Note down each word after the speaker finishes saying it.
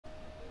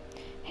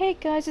Hey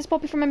guys, it's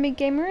Bobby from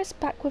MBgamerz,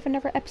 back with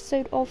another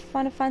episode of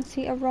Final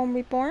Fantasy A Realm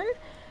Reborn.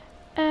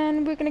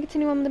 And we're going to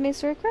continue on the main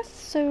story quest,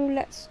 so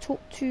let's talk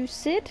to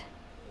Cid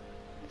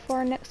for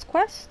our next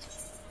quest.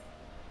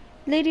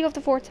 Lady of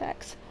the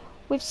Vortex.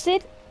 With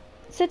Cid's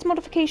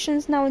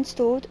modifications now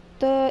installed,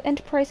 the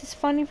Enterprise is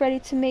finally ready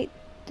to make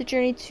the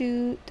journey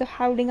to the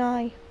Howling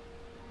Eye.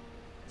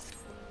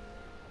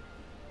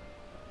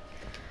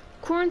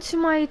 According to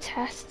my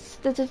tests,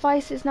 the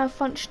device is now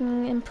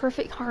functioning in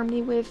perfect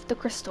harmony with the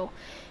crystal,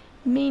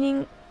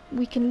 meaning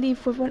we can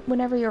leave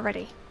whenever you're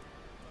ready.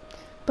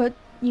 But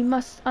you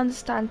must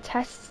understand,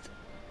 tests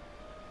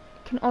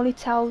can only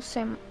tell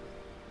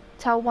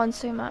one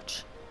so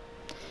much.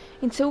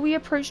 Until we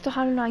approach the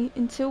Howling Eye,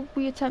 until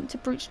we attempt to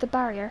breach the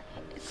barrier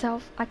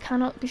itself, I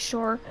cannot be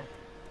sure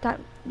that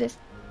this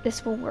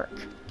will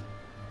work.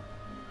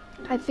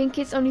 I think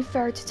it's only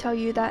fair to tell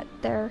you that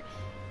there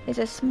is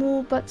a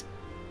small but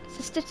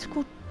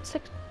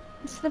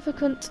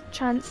significant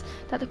chance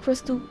that the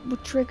crystal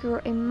would trigger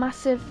a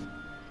massive.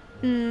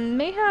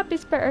 Mayhap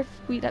it's better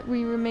if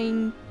we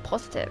remain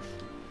positive.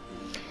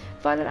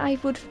 Violet, I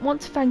would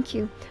want to thank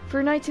you for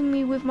uniting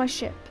me with my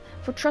ship,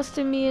 for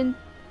trusting me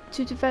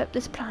to develop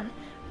this plan,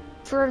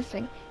 for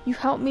everything. You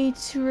helped me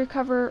to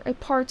recover a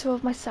part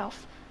of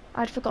myself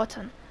I'd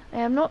forgotten. I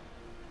am not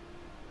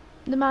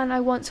the man I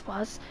once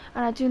was,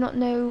 and I do not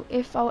know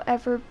if I'll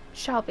ever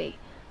shall be,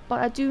 but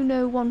I do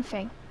know one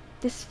thing.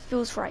 This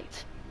feels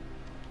right.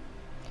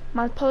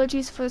 My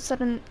apologies for the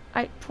sudden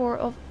outpour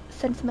of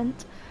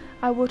sentiment.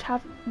 I would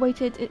have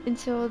waited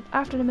until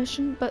after the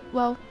mission, but,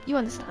 well, you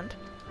understand.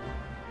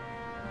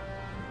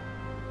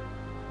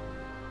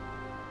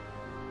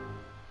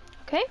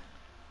 Okay?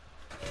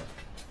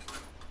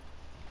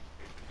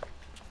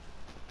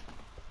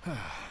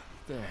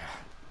 There.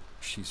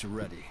 She's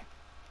ready.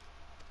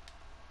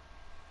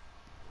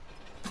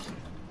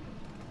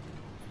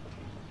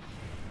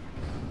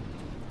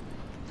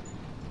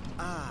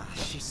 Ah,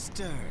 she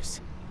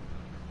stirs.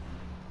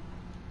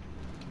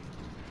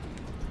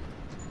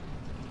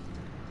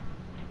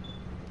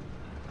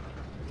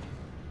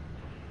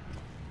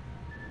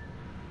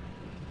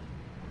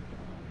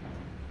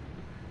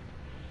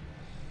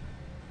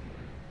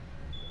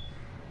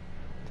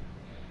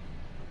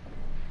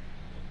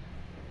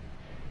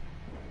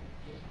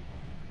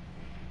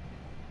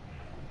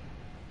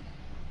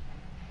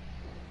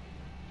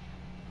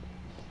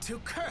 To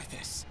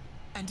Kurthus,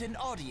 and an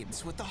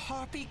audience with the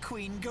Harpy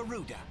Queen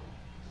Garuda.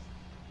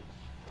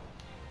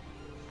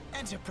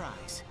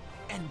 Enterprise,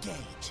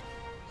 engage.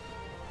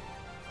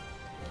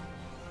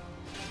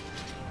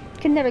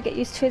 Can never get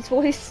used to his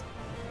voice.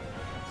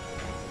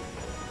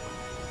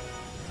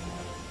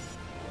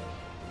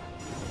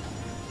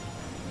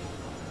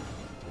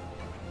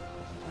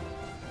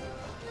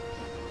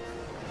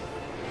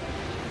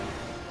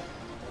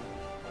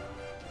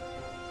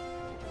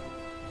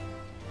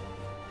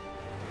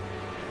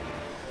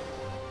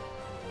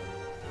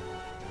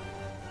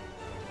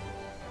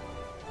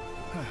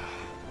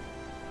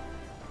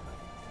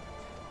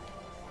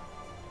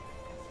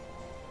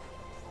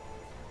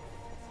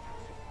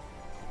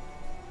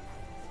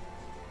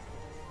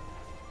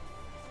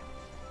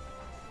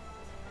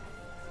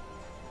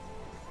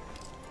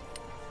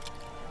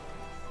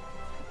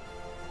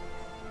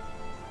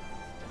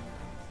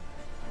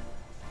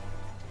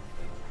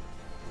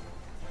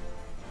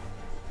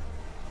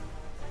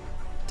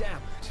 Damn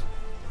it.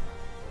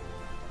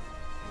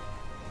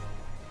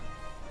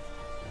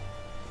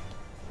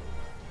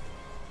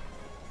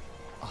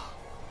 Oh,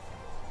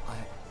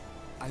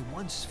 I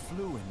once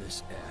flew in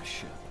this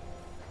airship,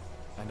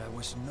 and I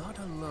was not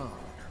alone.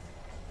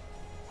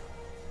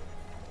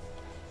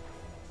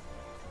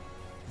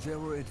 There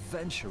were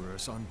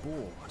adventurers on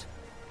board.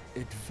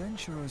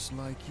 Adventurers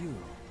like you.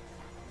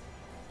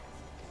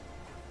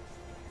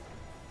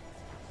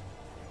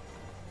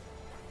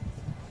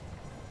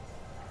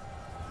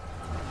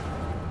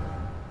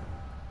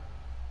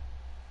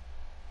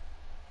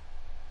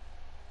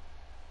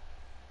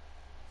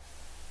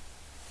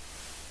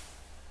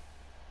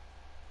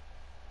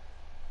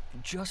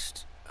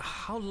 Just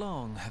how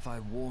long have I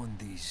worn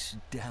these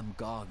damn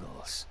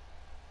goggles?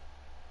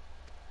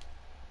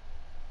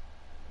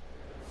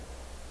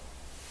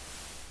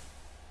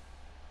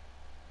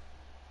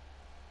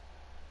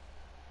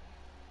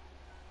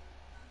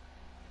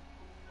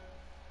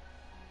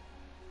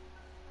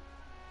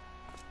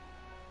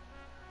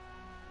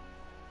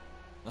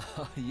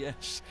 Ah,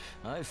 yes,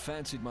 I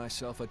fancied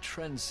myself a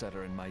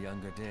trendsetter in my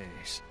younger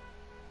days.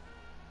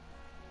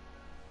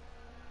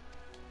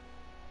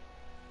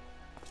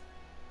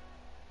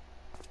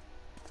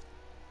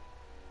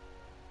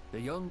 The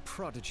young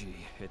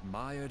prodigy,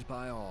 admired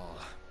by all,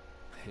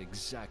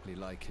 exactly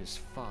like his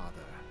father.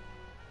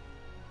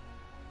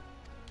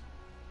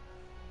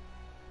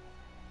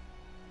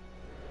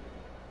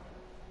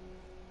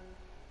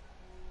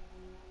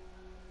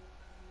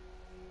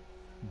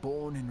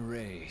 Born and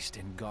raised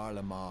in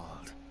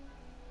Garlemald.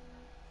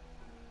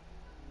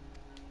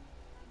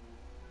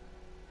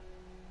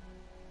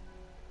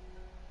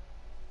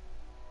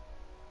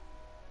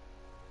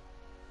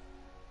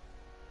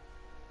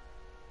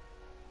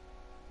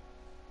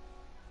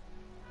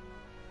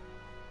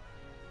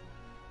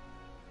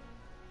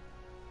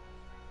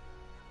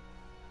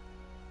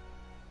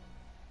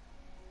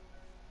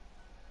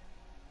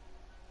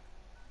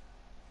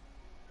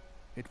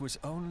 It was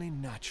only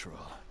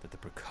natural that the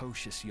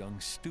precocious young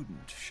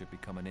student should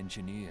become an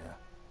engineer.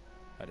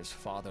 Had his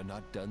father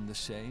not done the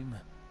same?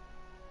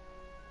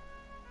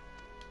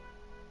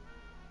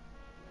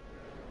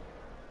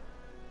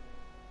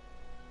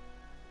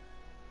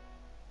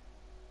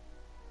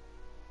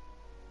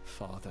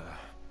 Father,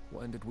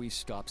 when did we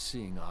stop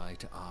seeing eye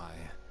to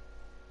eye?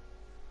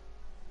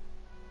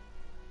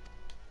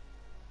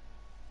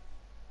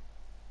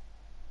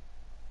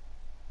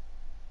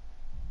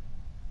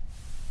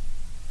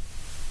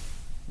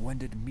 When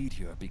did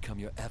Meteor become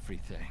your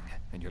everything,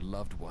 and your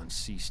loved ones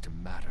cease to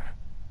matter?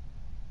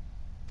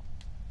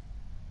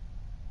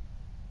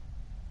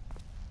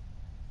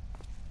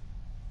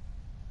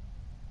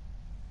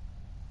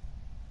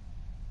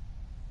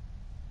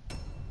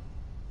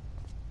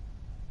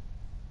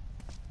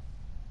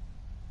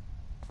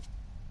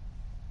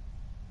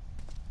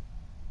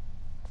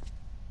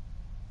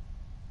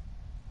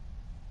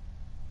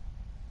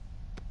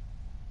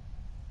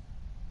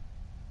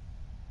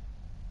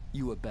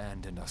 You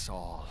abandoned us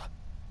all,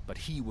 but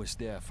he was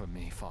there for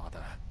me,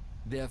 Father.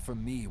 There for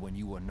me when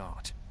you were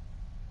not.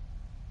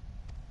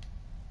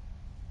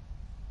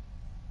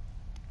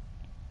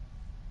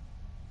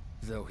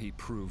 Though he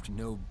proved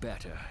no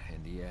better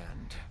in the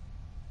end.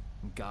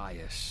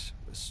 Gaius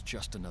was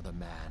just another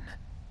man,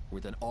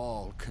 with an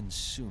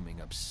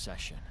all-consuming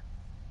obsession.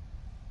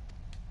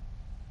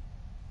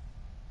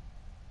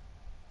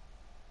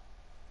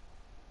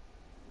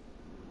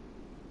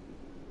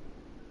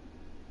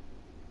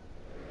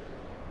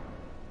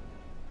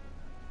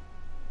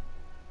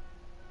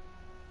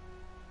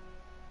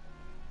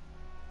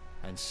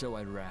 And so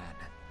I ran,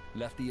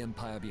 left the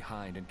Empire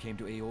behind and came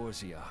to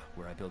Eorzea,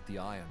 where I built the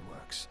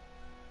ironworks.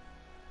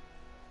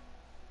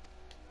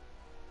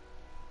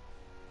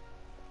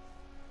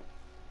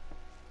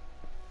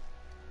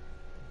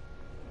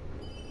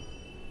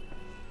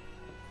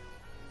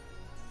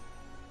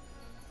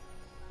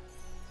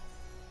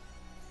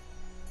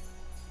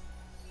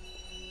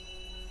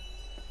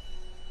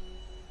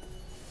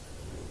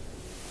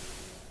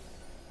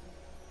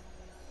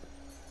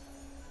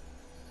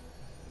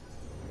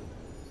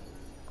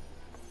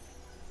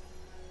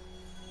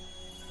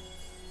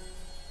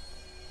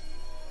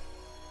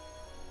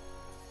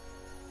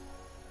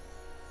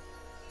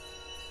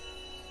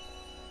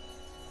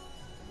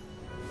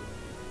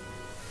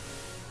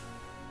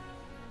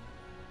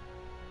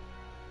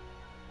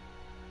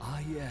 Ah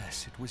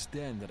yes, it was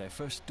then that I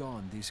first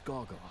donned these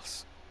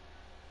goggles.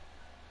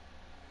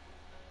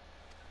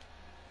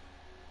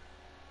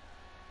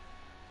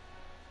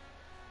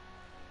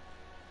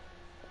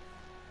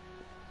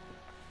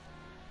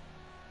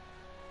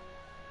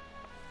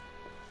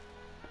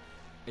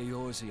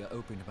 Eorzea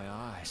opened my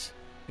eyes.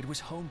 It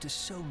was home to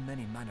so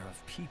many manner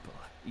of people,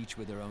 each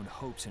with their own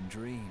hopes and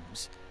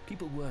dreams.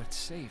 People worth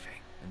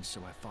saving, and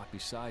so I fought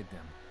beside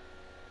them.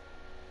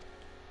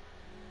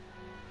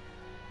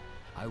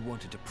 I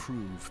wanted to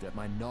prove that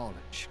my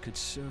knowledge could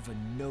serve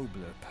a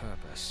nobler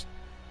purpose.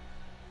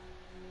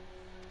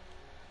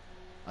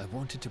 I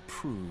wanted to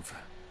prove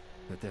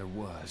that there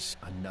was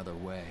another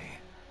way.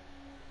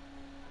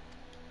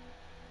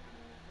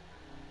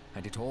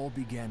 And it all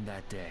began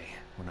that day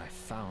when I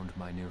found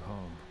my new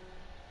home.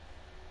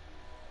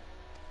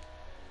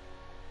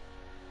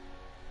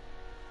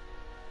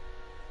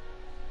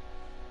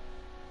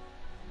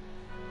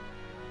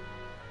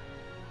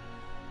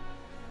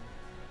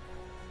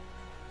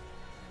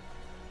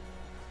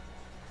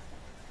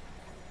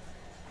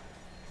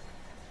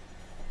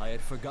 I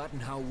had forgotten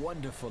how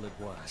wonderful it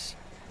was.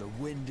 The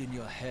wind in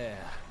your hair,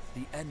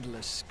 the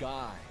endless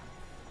sky.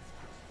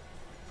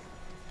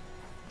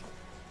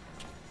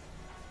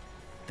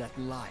 That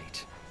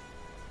light.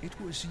 It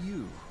was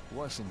you,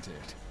 wasn't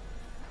it?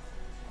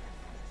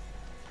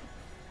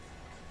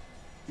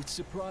 It's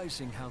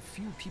surprising how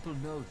few people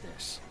know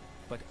this,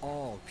 but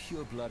all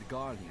pure-blood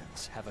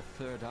Guardians have a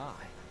third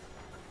eye.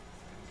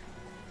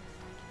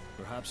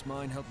 Perhaps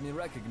mine helped me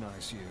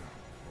recognize you,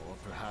 or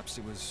perhaps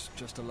it was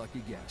just a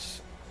lucky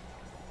guess.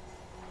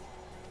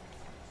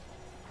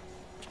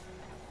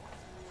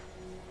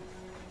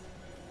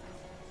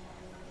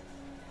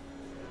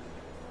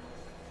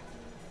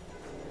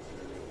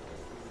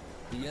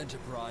 The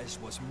Enterprise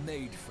was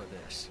made for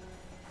this,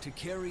 to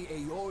carry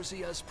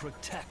Eorzea's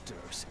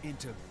protectors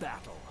into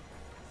battle.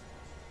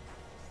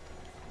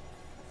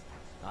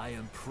 I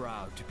am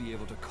proud to be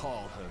able to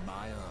call her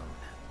my own.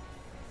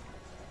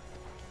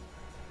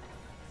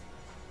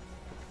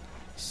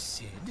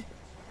 Sid?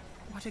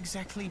 What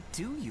exactly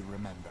do you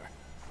remember?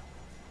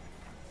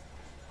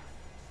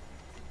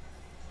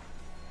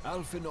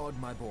 Alphinaud,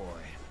 my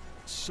boy,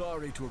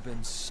 sorry to have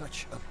been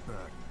such a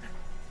burden.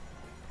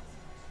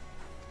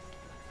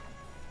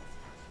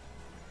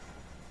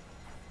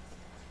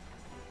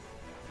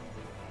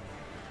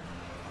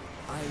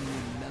 I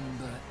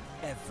remember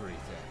everything.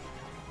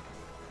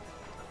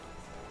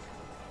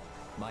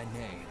 My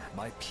name,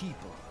 my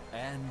people,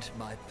 and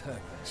my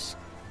purpose.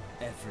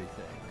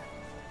 Everything.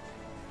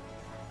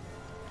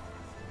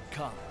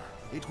 Come,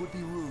 it would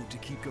be rude to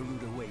keep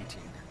Garuda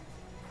waiting.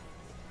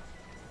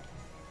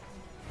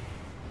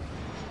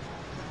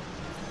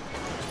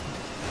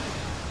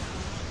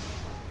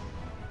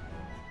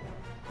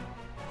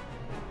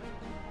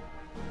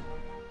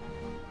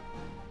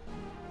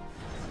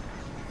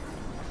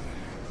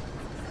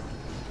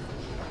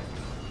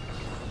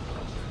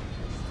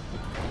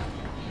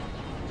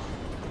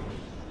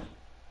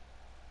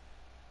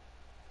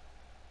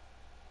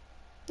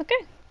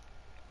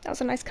 That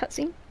was a nice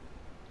cutscene.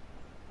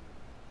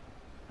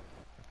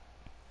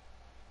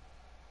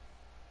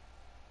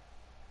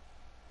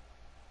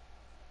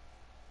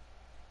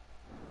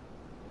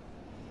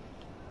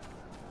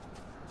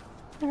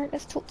 Alright,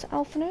 let's talk to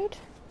Alpha Node.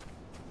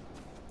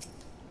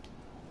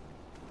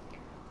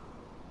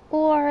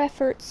 All our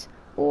efforts,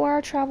 all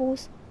our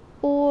travels,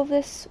 all of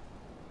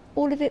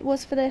it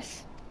was for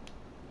this.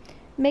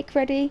 Make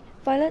ready,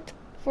 Violet,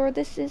 for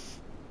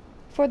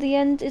the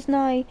end is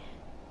nigh.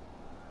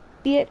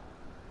 Be it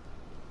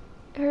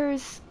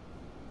hers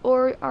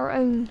or our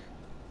own.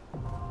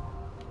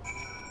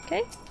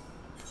 Okay?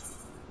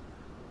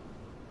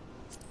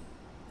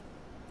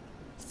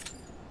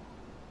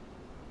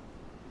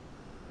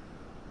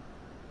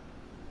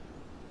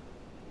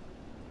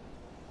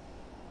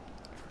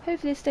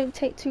 Hopefully this don't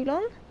take too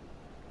long.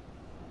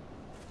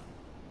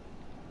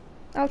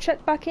 I'll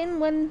check back in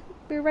when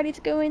we're ready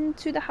to go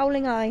into the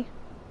Howling Eye.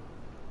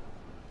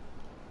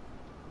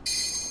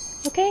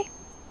 Okay,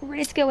 we're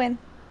ready to go in.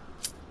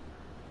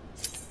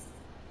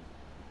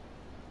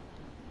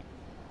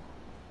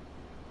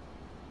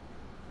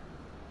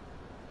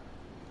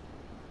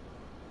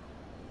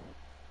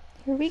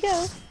 Here we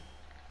go.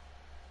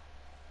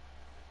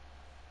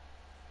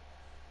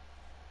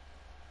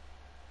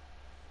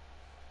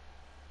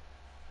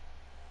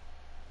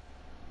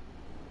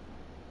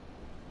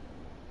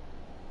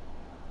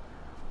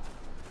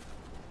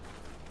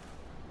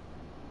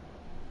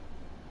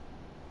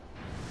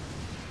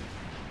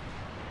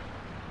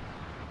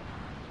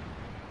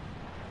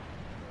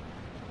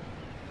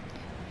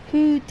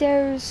 Who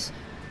dares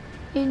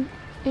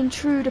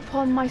intrude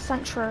upon my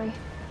sanctuary?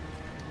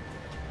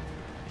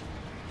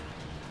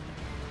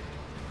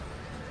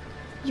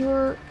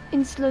 Your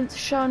insolence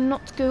shall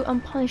not go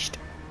unpunished,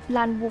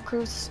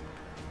 landwalkers.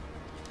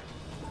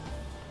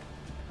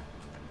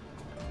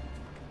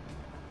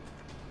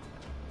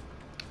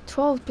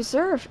 "12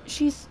 preserve.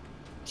 She's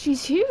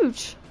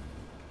huge.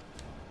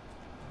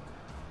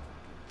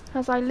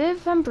 As I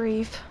live and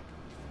breathe."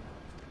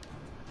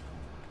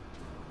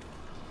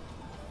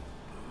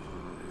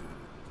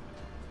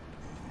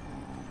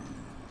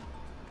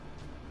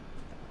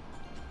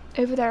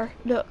 Over there,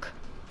 look.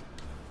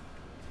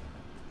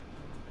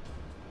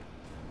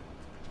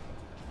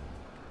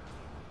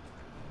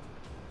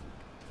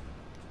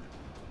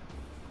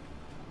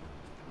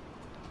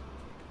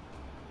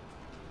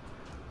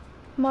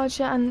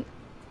 Marja and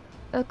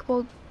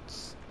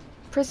Urkwold's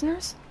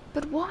prisoners?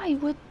 But why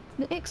would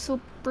the Ixal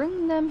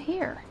bring them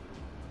here?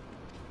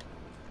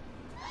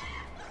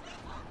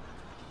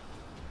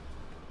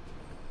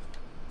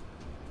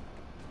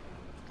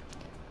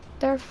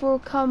 Therefore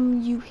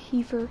come, you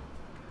heather,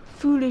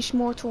 foolish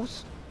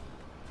mortals.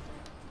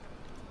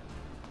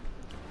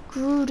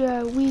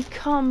 Gruda, we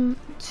come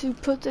to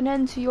put an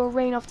end to your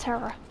reign of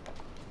terror.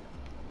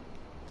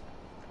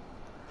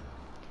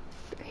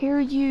 Hear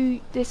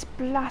you this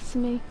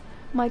blasphemy,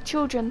 my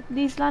children,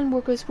 these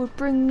landworkers would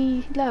bring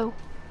me low.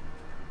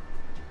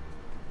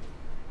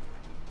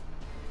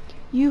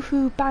 You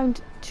who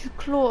bound to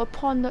claw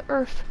upon the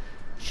earth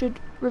should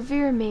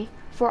revere me,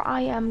 for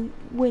I am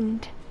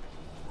wind.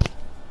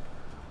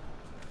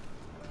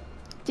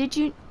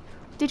 Did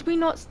we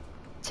not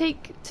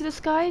take to the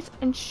skies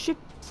and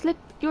slip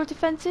your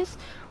defenses?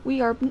 We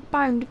are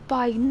bound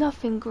by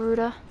nothing,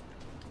 Garuda.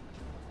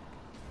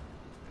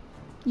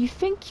 I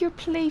think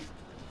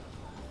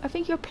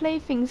your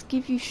playthings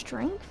give you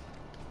strength?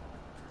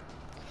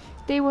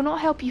 They will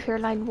not help you here,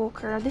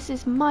 Linewalker. This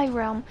is my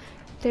realm.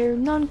 There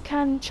none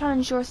can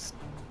challenge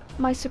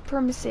my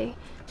supremacy.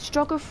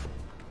 Struggle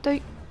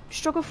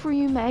for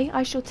you may.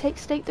 I shall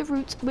stake the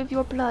roots with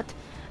your blood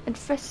and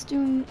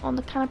festoon on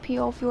the canopy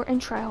of your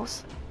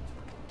entrails.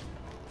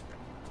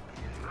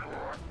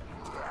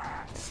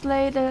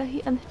 Slay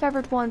the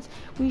unfeathered ones.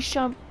 We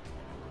shall,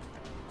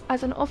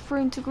 as an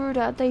offering to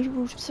Garuda, they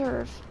will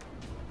serve.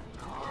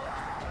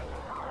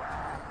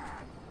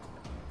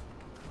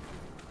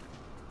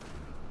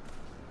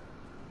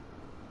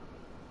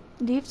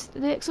 Leave the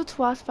Ixal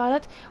to us,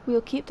 Violet. We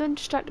will keep them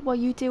distracted while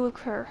you deal with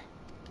her.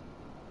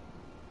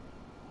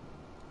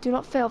 Do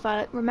not fail,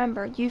 Violet.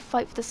 Remember, you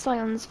fight for the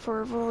Scions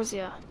for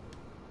Eorzea.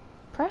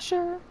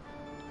 Pressure!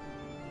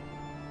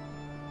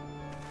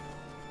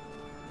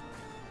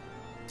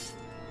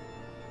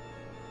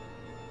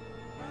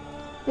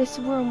 This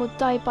worm will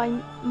die by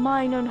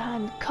mine own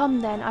hand.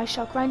 Come then, I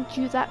shall grant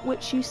you that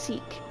which you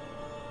seek.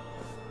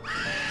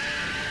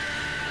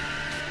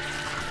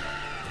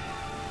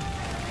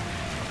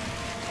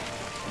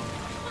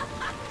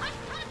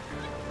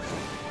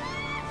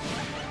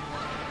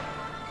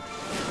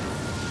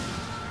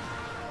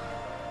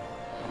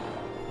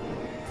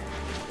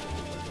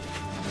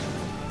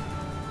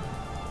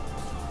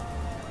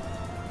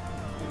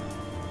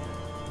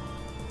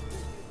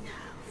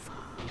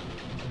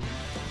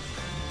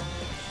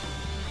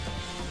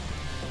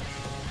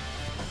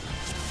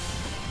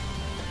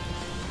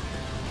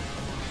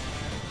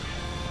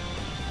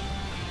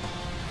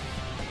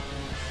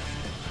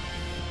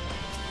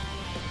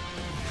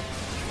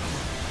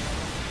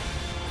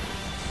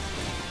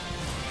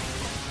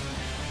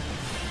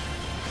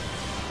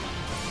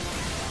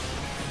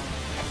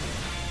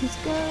 Let's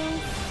go.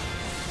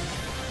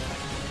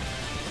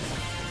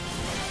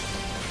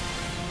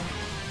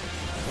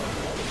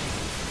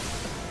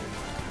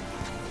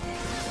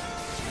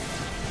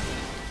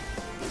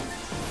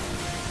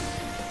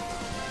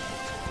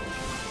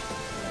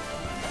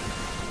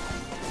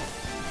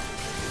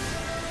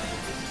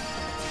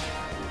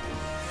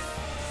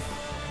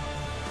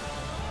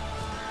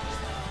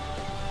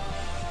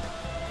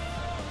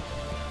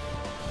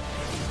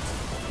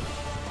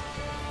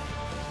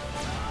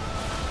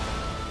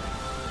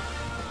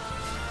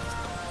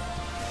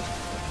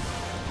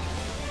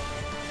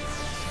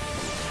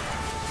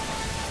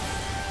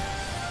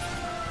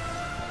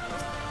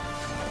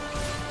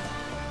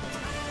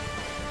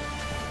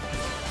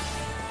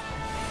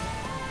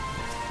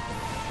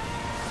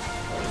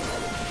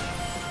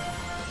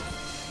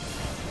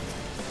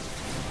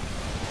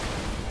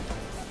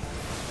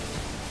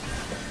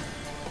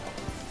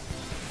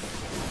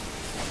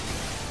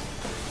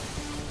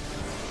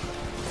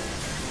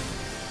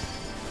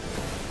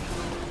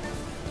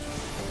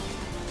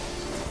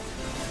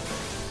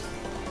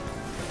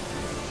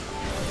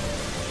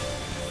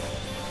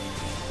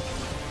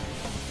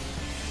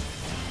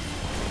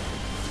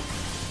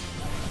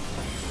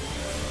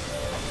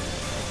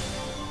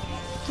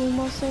 Doing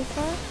well so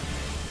far.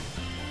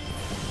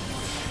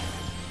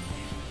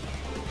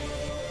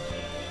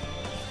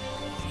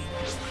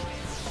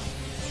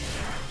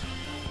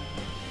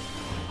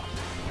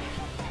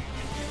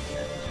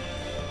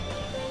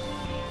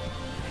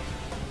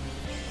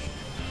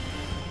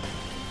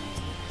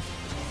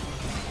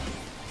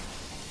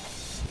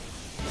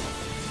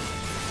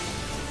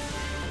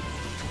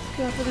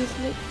 Go for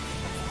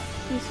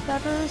these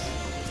feathers.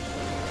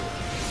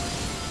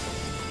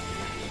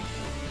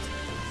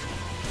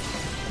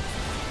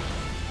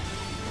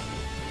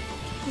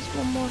 Just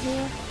one more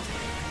here.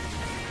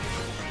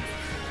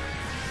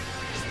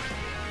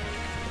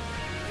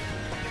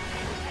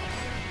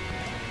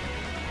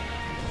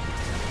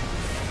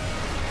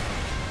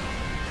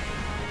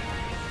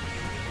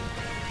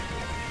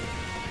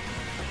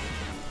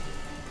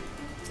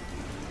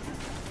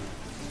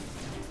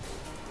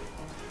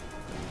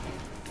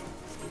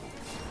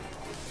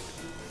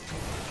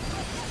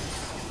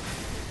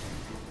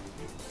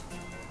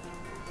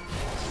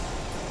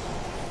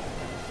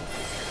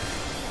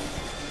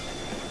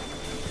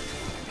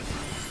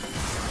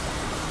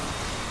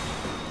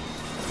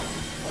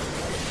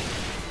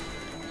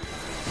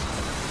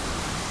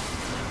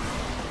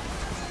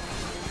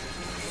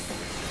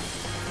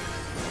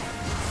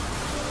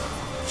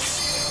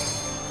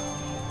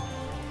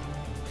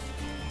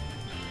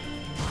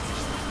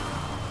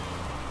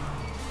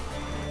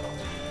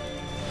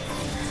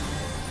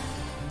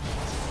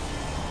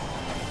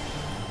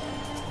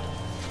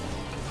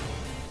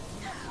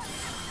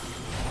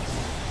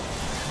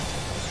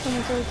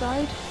 Someone's all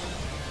died.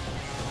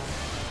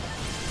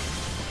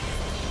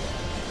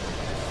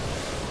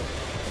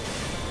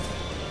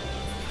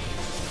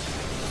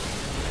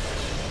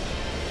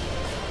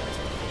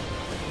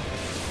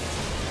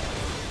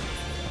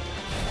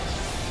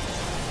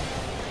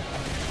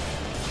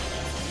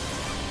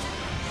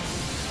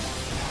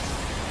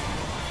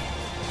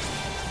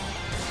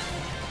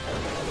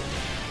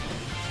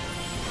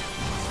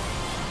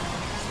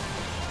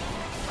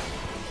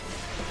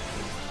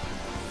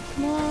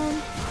 Come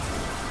on.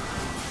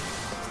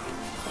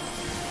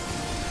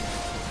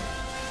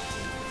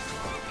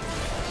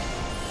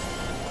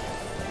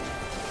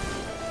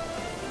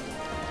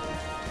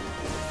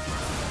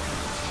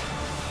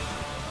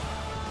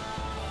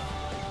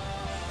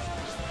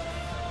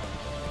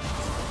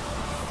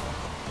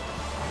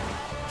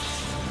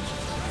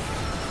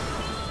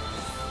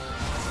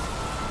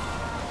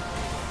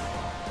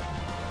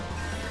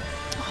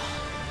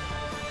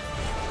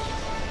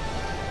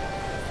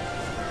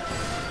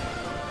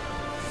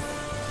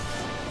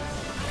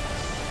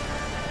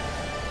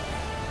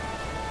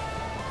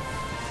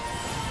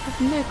 I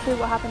have no clue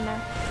what happened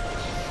there.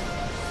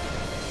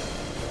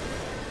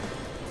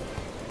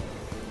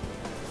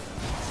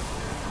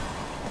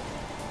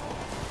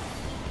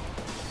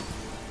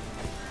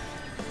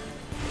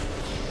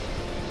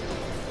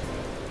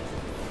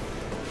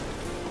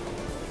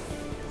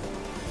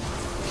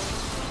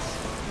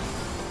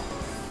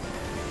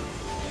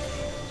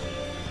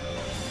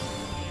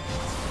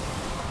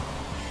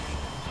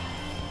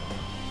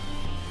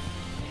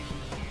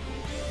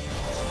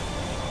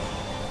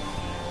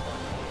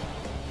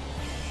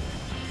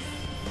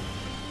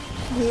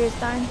 Here's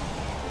down.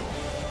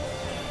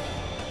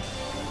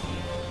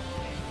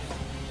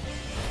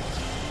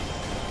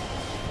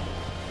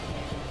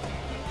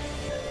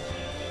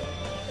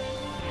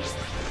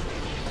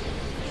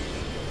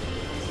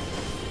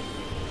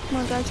 Come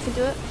on guys, you can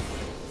do it.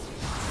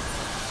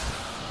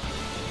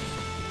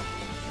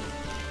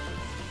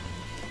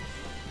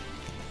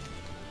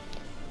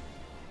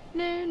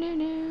 No, no,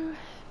 no.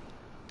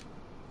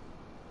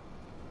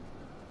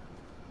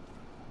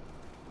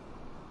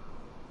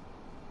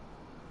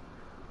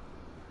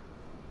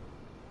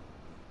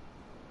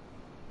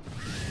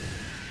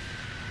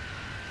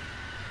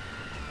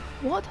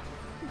 What?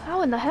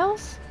 How in the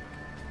hells?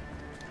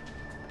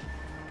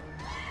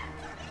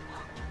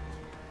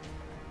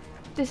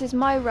 This is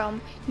my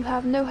realm. You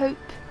have no hope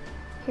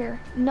here.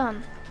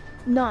 None.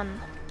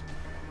 None.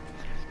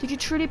 Did you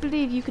truly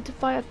believe you could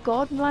defy a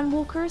god,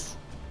 landwalkers?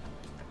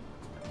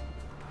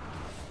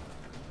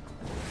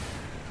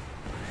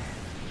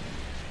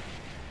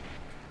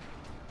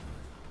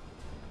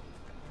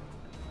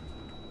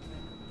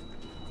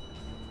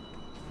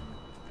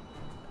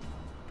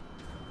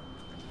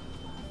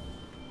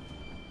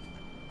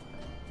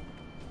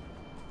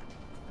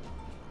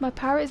 My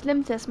power is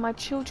limitless, my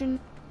children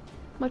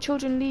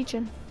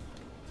legion,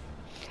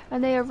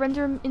 and they have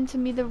rendered into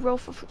me the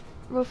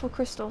wrathful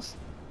crystals.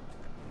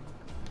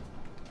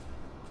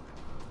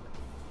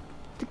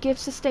 The gift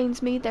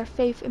sustains me, their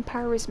faith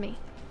empowers me.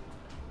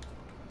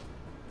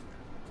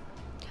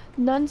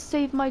 None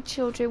save my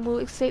children will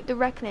escape the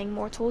reckoning,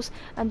 mortals,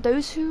 and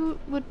those who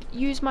would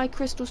use my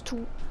crystals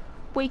to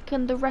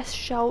waken the rest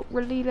shall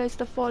realize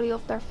the folly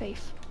of their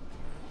faith.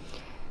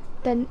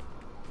 Then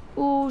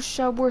all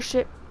shall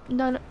worship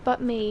none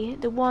but me,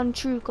 the one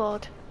true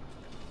God.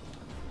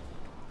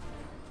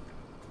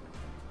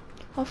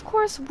 Of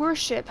course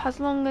worship, as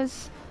long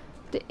as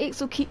the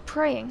Ix will keep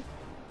praying.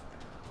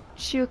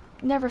 She'll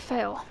never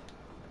fail.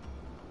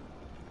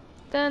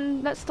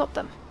 Then let's stop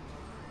them.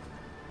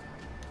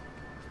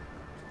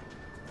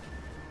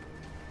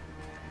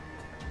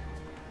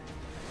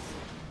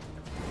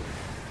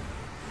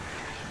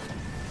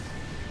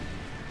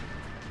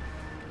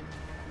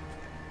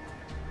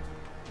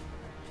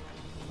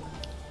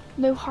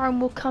 No harm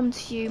will come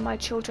to you, my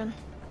children.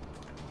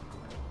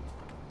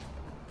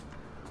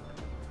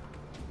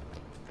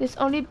 This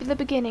only the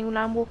beginning,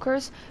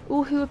 landwalkers.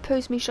 All who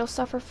oppose me shall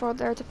suffer for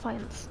their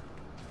defiance.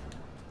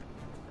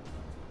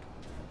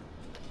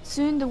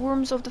 Soon the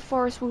worms of the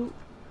forest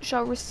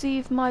shall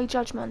receive my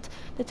judgment.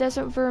 The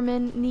desert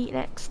vermin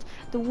next.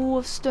 The wall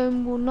of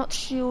stone will not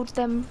shield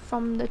them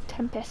from the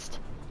tempest.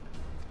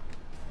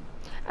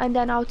 And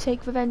then I'll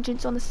take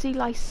vengeance on the sea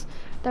lice.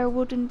 Their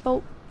wooden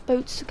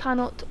boats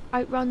cannot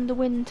outrun the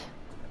wind.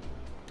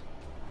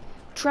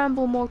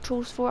 Tremble,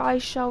 mortals, for I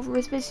shall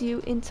revisit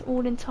you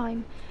all in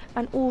time,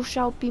 and all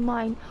shall be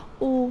mine,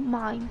 all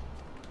mine.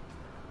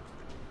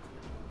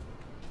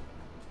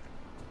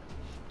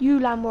 You,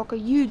 landwalker,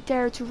 you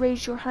dare to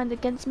raise your hand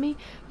against me,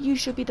 you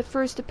shall be the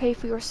first to pay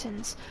for your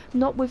sins,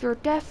 not with your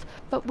death,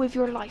 but with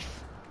your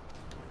life.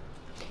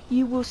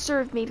 You will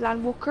serve me,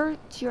 landwalker,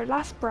 to your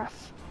last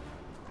breath.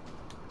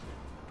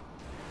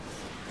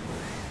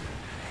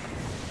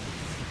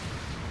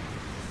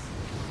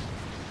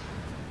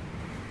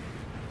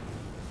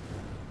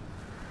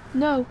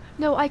 No,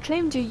 no, I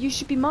claimed you. You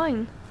should be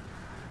mine.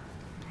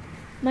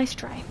 Nice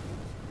try.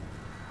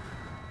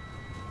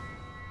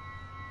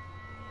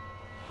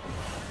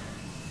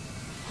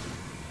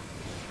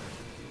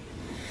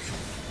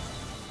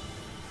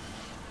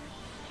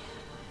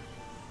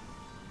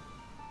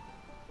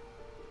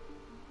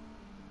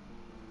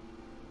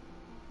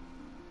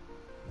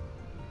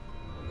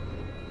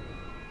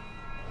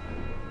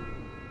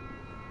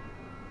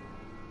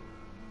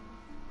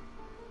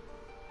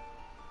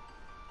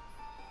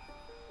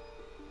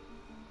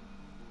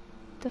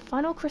 The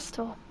final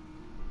crystal.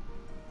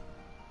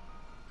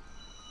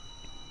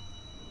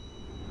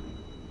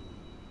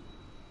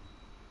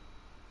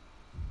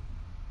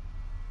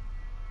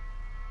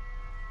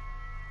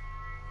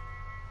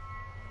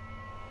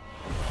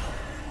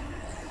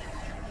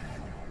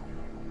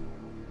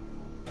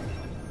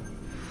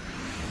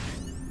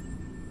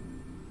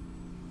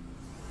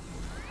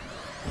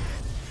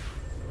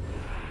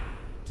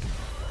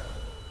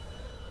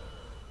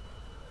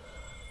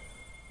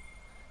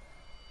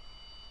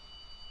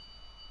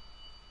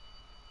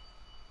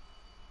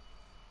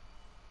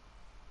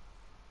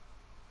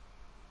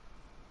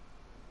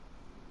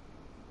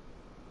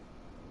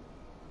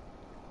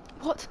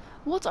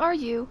 What are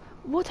you?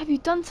 What have you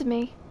done to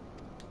me?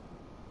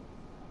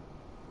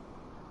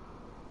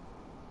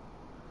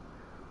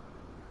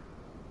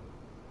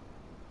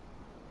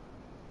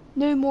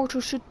 No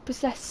mortal should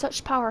possess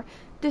such power.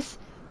 This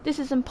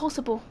is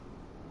impossible.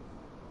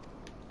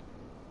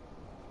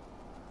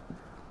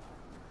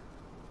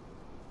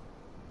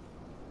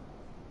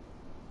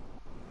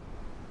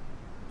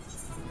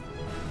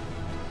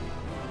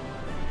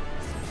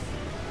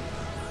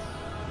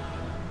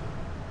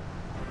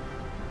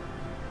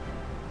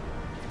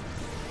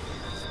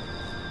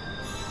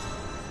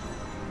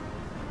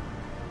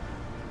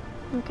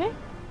 Okay.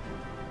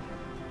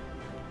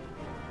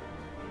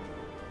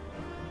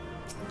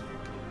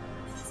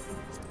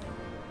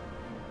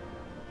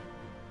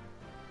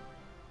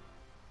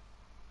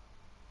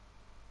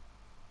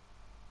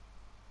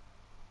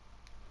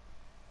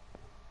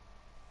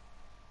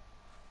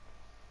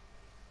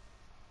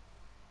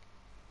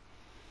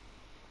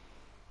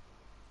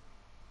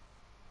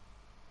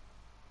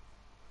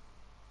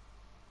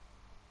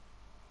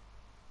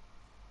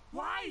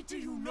 Why do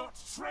you not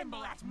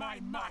tremble at my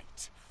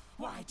might?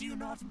 Why do you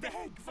not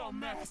beg for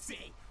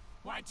mercy?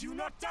 Why do you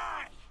not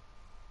die?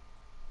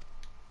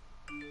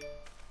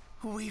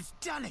 We've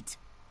done it!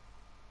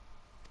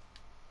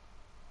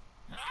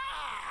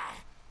 Ah!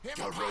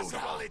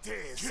 Impossible it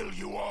is! Kill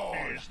you all!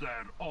 Is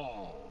that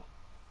all?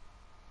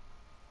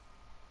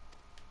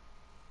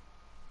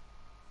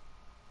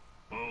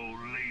 O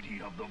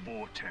Lady of the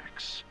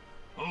Vortex,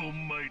 O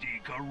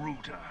mighty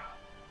Garuda.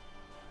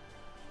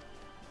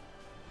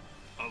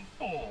 Of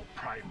all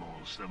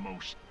primals, the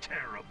most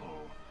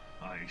terrible,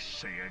 I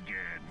say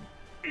again,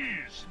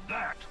 is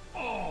that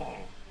all?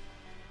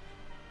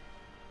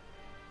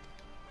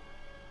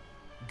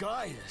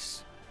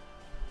 Gaius!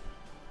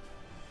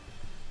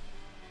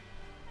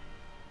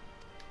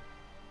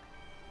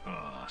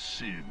 Ah,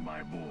 Sid,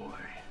 my boy,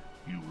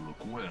 you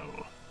look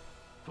well.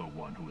 For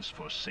one who has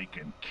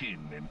forsaken kin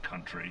and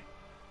country,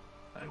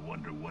 I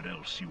wonder what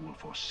else you will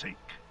forsake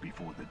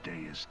before the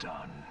day is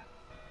done.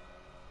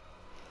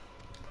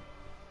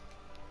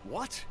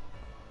 What?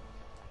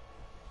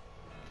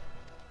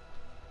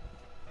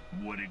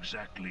 What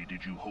exactly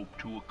did you hope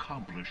to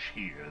accomplish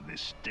here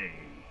this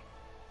day?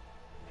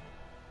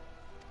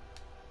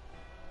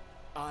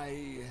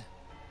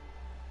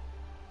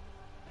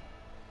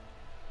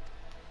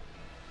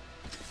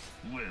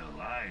 Well,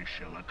 I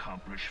shall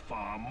accomplish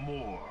far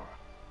more.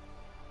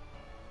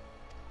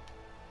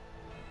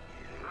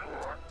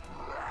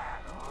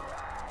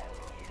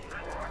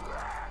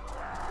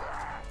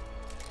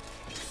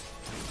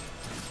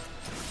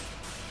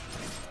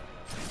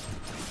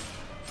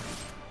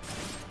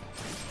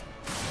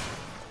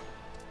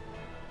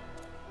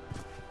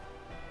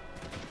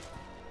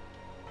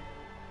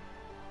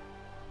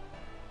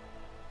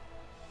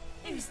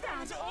 Is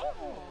that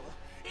all?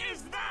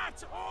 Is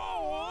that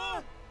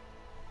all?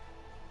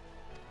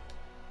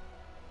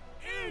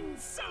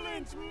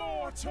 Insolent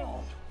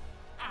mortal!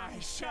 I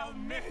shall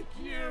make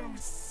you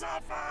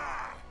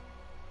suffer!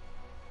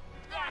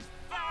 That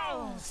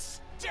foul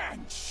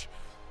stench!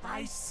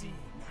 I see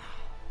now.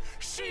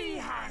 She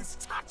has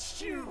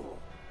touched you!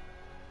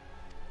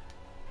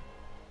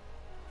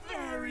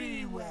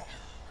 Very well.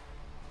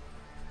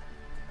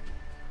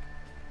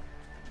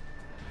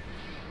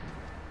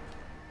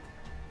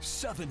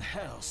 Seven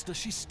hells, does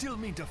she still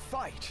mean to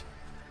fight?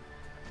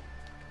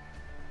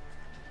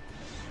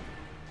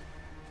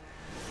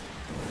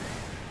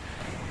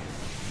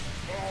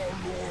 Our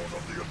Lord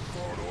of the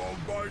Inferno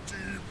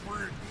Almighty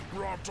Freed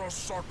brought us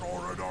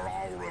succor in our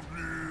hour of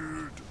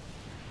need.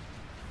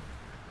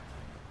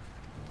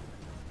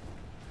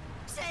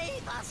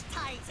 Save us,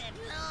 Titan,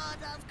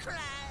 Lord of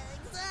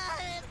Crags!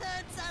 It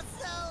hurts us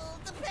so!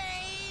 The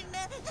pain!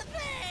 The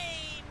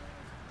pain!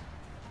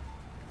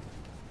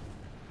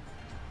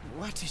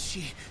 What is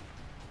she?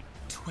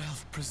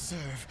 12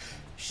 preserve.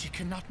 She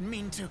cannot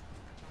mean to...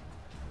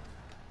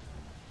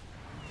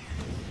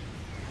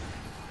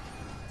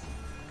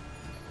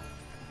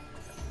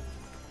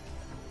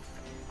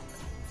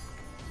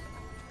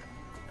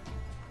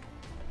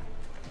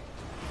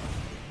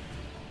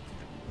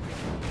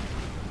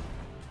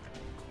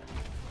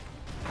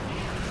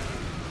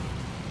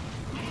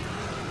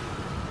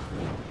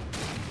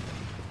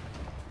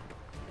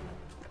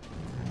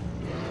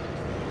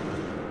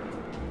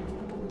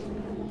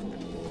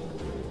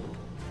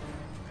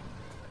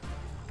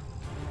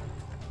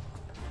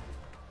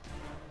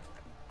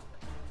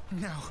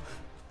 No.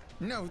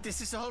 No,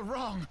 this is all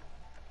wrong.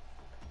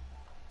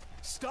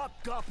 Stop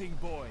gawping,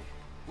 boy.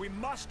 We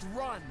must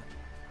run.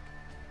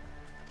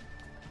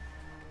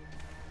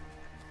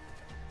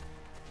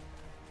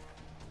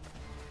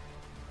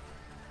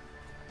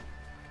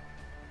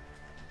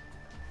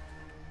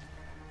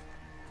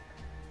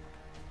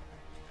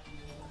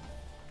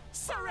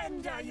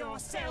 Surrender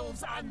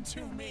yourselves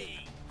unto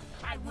me!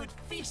 I would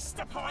feast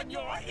upon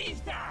your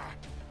ether!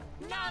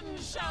 None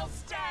shall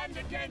stand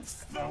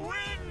against the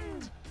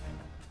wind!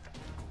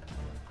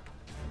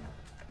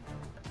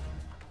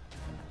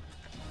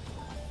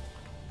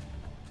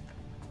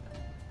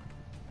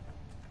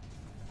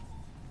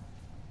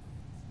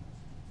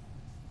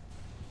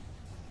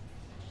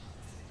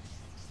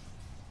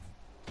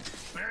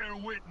 Bear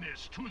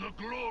witness to the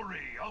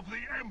glory of the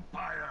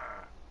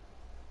Empire!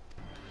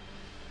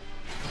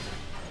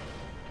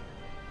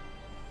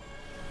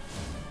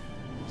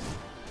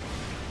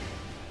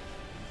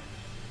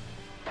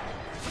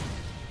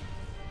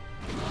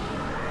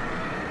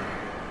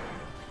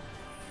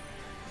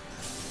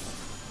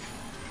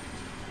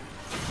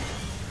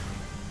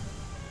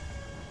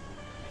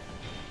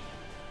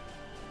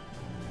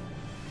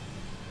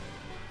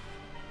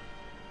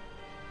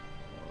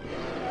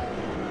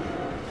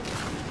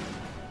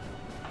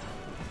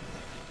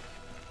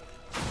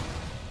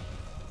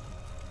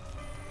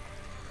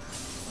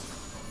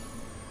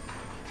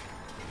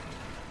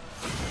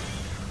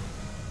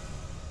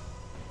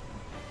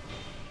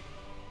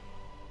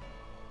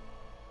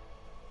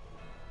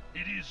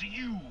 It is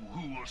you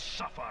who will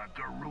suffer,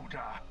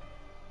 Garuda.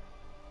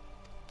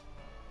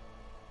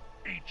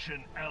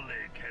 Ancient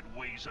Alec had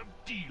ways of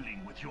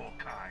dealing with your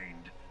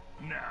kind.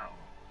 Now,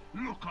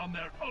 look on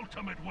their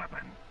ultimate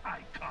weapon,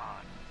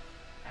 Icon,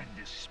 and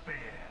despair.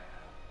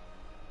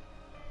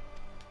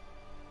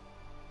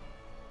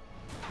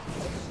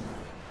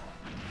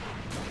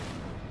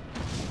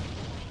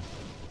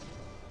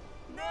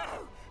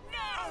 No!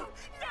 No!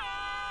 No!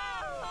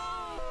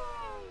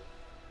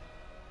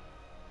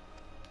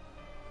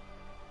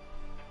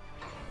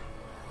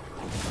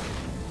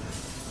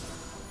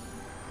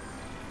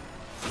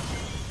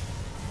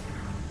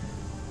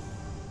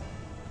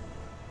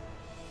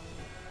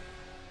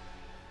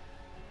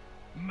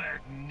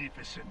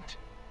 magnificent.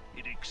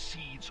 It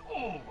exceeds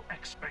all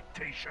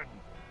expectation.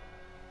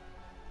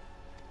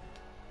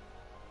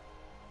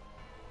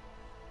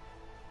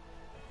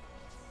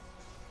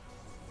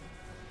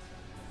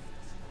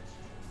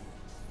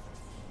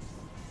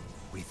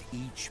 With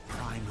each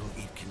primal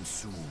it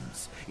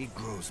consumes, it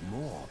grows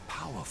more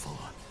powerful.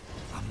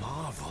 A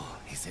marvel,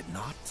 is it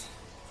not?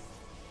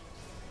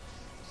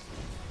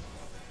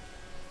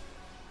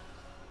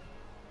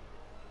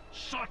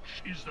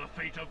 Such is the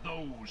fate of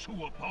those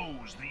who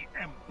oppose the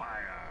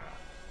Empire.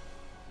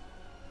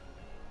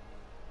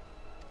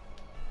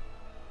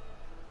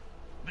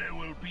 There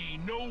will be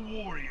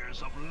no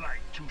warriors of light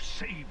to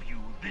save you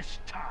this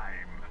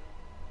time.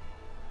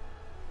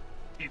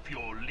 If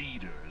your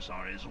leaders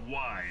are as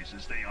wise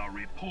as they are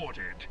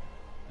reported,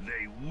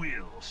 they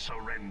will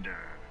surrender.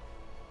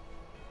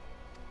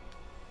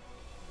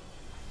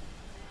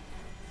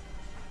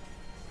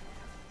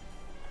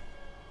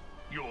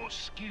 Your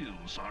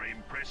skills are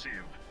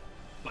impressive,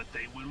 but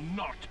they will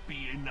not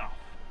be enough.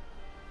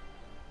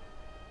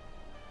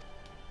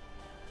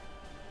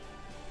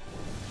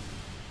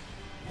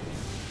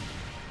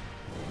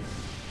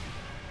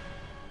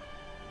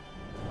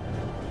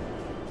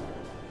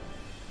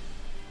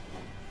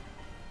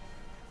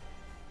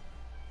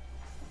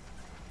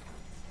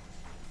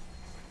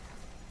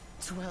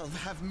 XIV,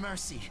 have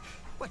mercy.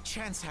 What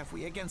chance have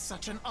we against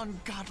such an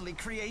ungodly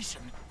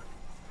creation?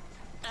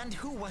 And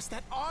who was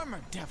that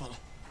armored devil?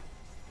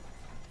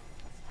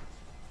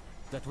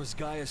 That was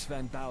Gaius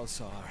van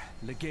Balsar,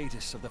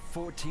 legatus of the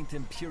 14th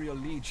Imperial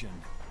Legion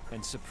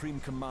and Supreme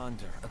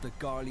Commander of the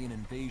Garlean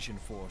invasion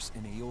force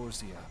in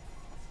Eorzea.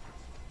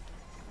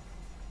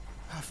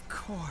 Of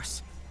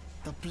course.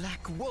 The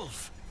Black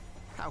Wolf.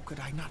 How could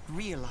I not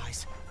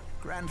realize?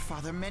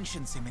 Grandfather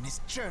mentions him in his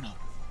journal.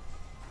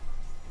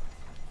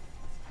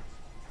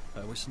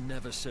 I was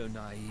never so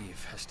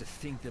naive as to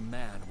think the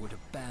man would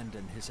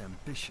abandon his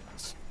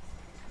ambitions.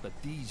 But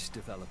these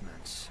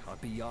developments are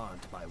beyond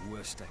my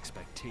worst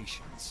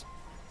expectations.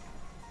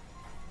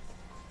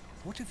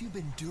 What have you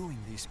been doing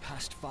these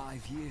past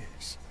 5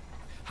 years?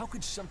 How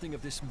could something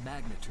of this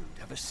magnitude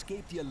have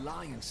escaped the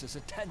Alliance's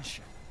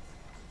attention?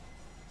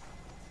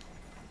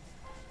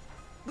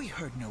 We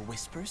heard no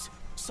whispers,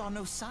 saw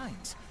no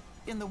signs.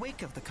 In the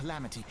wake of the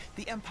calamity,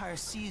 the Empire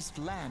seized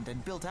land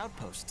and built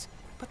outposts,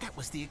 but that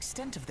was the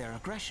extent of their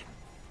aggression.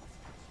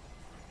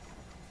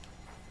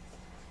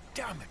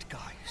 Damn it,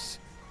 Gaius!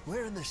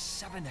 Where in the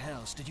 7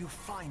 hells did you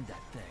find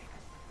that thing?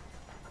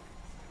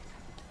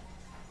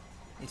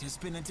 It has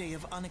been a day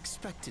of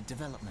unexpected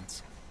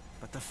developments,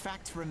 but the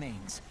fact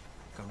remains,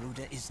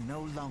 Garuda is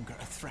no longer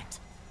a threat.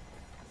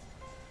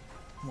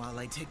 While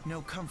I take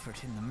no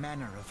comfort in the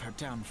manner of her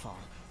downfall,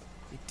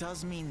 it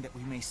does mean that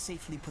we may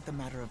safely put the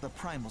matter of the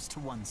primals to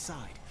one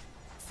side,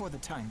 for the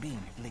time being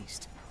at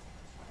least.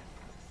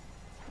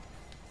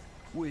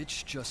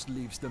 Which just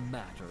leaves the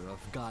matter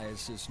of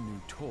Gaius's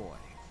new toy.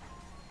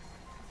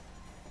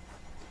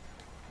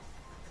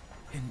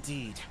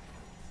 Indeed.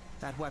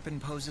 That weapon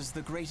poses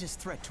the greatest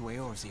threat to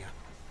Eorzea.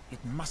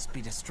 It must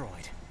be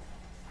destroyed.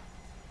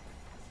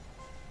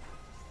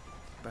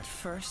 But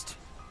first,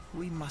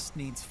 we must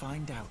needs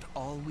find out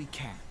all we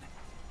can.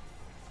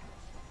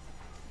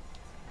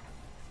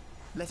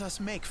 Let us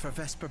make for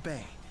Vesper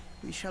Bay.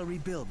 We shall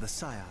rebuild the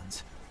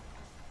Scions.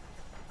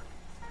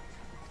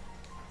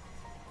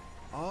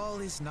 All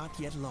is not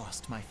yet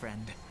lost, my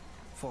friend.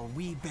 For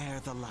we bear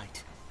the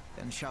light,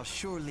 and shall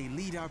surely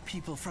lead our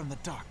people from the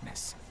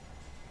darkness.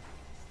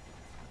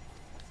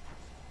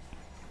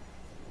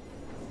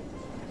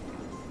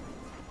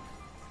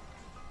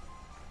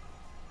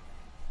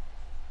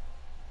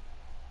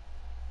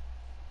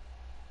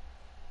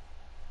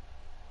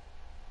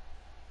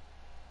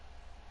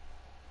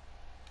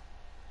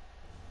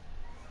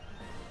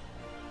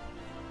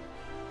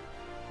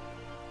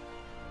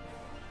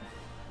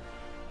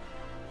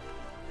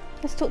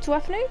 Let's talk to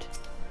Athenode.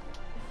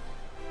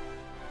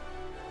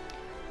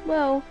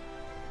 Well,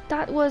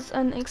 that was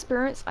an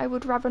experience I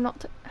would rather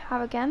not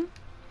have again.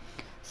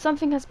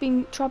 Something has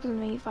been troubling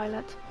me,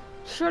 Violet.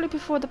 Surely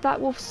before the Black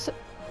Wolf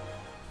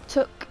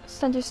took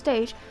center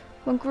stage,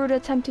 when Garuda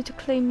attempted to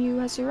claim you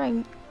as your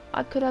own,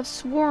 I could have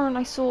sworn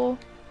I saw...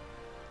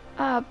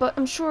 but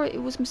I'm sure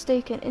it was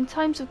mistaken. In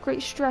times of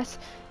great stress,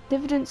 the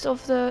evidence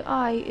of the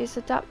eye is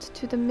adapted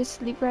to the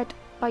misread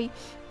by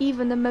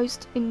even the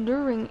most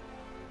enduring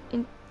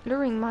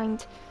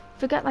mind.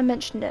 Forget I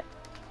mentioned it.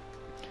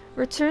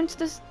 Returning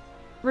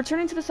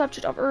to the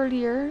subject of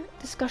earlier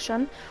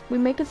discussion, we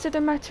may consider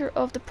the matter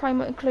of the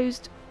primal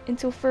enclosed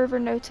until further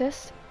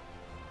notice.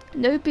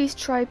 No beast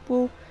tribe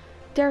will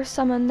dare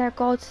summon their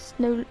gods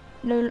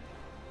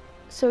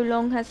so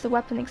long as the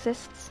weapon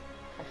exists.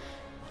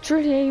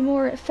 Truly a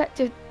more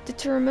effective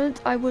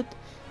deterrent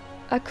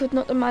I could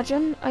not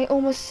imagine. I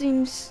almost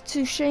seems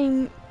too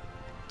shame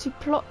to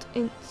plot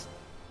its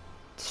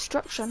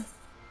destruction.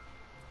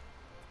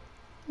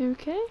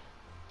 Okay.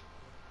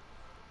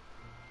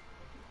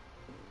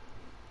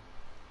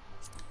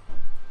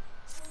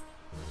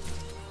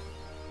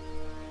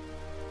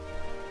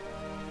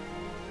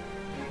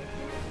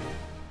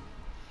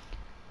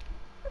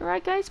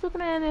 Alright guys, we're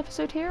going to end the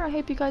episode here. I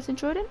hope you guys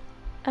enjoyed it.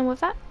 And with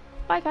that,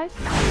 bye guys.